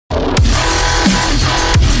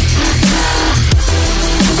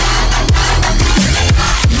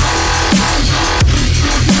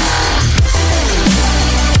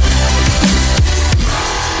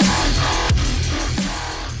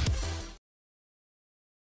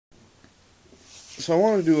So I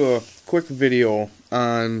want to do a quick video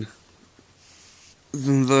on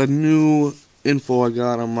the new info I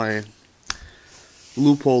got on my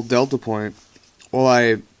Leupold Delta Point. Well,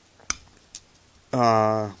 I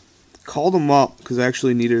called them up because I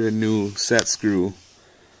actually needed a new set screw.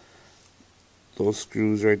 Those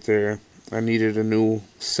screws right there. I needed a new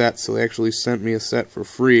set, so they actually sent me a set for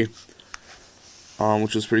free,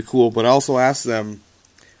 which was pretty cool. But I also asked them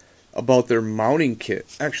about their mounting kit.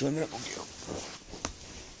 Actually, I'm gonna go get them.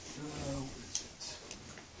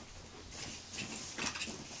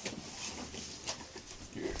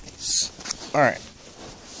 Alright,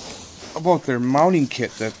 about their mounting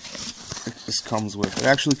kit that this comes with. It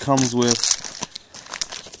actually comes with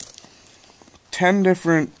 10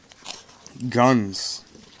 different guns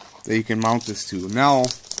that you can mount this to. Now,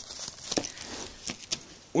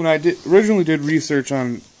 when I originally did research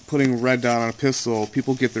on putting red dot on a pistol,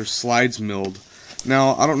 people get their slides milled.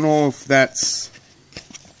 Now, I don't know if that's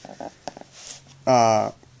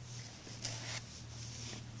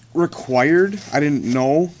required. I didn't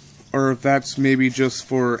know. Or if that's maybe just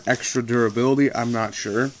for extra durability, I'm not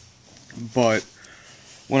sure. But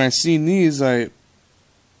when I seen these, I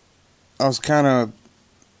was kind of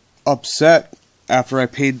upset after I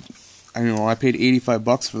paid 85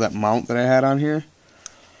 bucks for that mount that I had on here.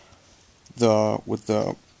 With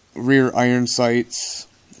the rear iron sights,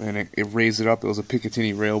 and it raised it up. It was a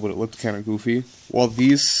Picatinny rail, but it looked kind of goofy. Well,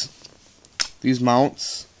 these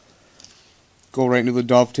mounts go right into the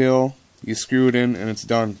dovetail. You screw it in and it's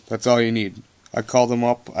done. That's all you need. I called them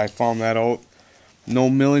up. I found that out.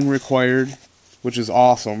 No milling required, which is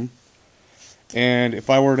awesome. And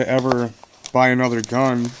if I were to ever buy another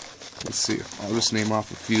gun, let's see. I'll just name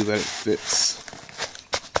off a few that it fits.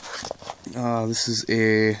 This is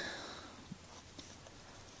a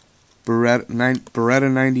Beretta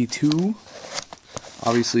 92.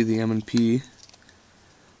 Obviously the M&P.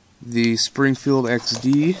 The Springfield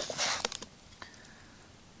XD.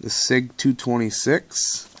 The SIG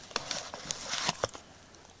 226,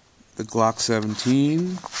 the Glock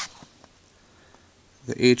 17,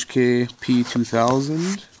 the HK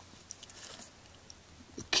P2000,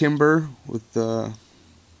 the Kimber with the,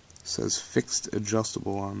 says fixed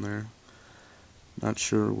adjustable on there. Not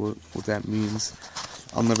sure what that means.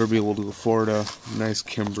 I'll never be able to afford a nice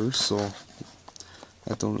Kimber, so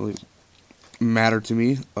that don't really matter to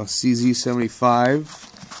me. A CZ75.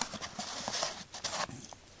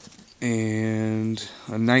 And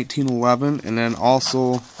a 1911, and then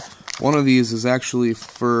also one of these is actually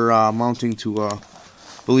for mounting to I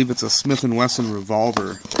believe it's a Smith & Wesson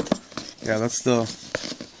revolver. Yeah, that's the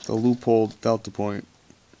Leupold Delta Point.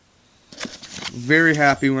 Very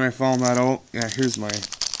happy when I found that out. Yeah, here's my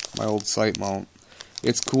old sight mount.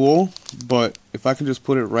 It's cool, but if I can just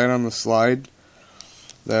put it right on the slide,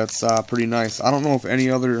 that's pretty nice. I don't know if any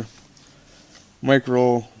other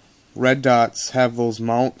micro red dots have those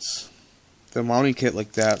mounts, the mounting kit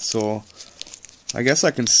like that, so I guess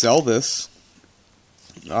I can sell this.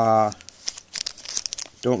 Don't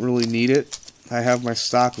really need it. I have my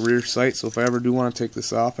stock rear sight, so if I ever do want to take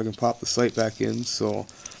this off, I can pop the sight back in. So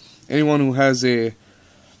anyone who has a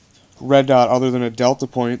red dot other than a Delta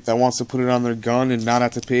Point that wants to put it on their gun and not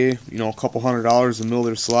have to pay, a couple $100s to mill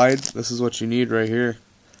their slide, this is what you need right here.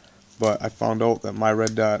 But I found out that my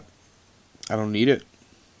red dot, I don't need it.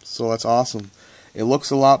 So that's awesome. It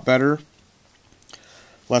looks a lot better,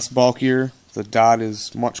 less bulkier. The dot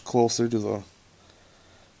is much closer to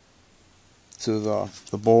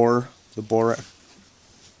the bore,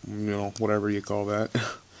 whatever you call that.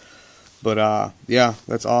 But yeah,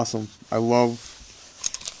 that's awesome. I love,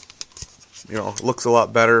 it looks a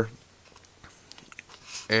lot better,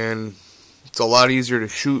 and it's a lot easier to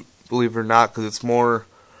shoot, believe it or not, because it's more,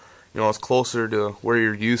 it's closer to where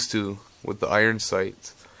you're used to with the iron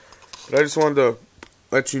sights. But I just wanted to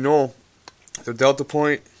let you know, the Delta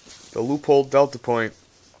Point, the Leupold Delta Point,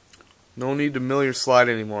 no need to mill your slide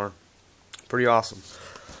anymore. Pretty awesome.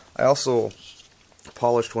 I also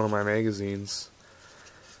polished one of my magazines.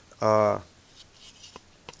 I'm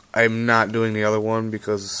not doing the other one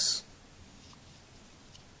because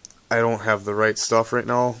I don't have the right stuff right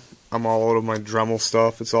now. I'm all out of my Dremel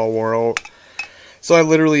stuff. It's all wore out. So I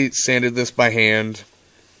literally sanded this by hand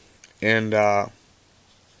and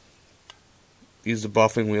used a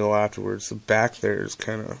buffing wheel afterwards. The back there is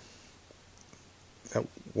kind of, that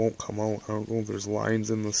won't come out. I don't know if there's lines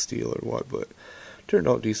in the steel or what, but it turned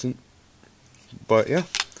out decent. But yeah,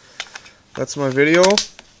 that's my video.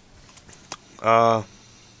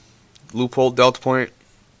 Leupold Delta Point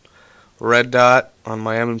red dot on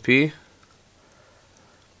my M&P,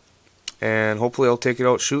 and hopefully I'll take it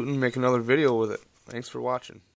out shooting, make another video with it. Thanks for watching.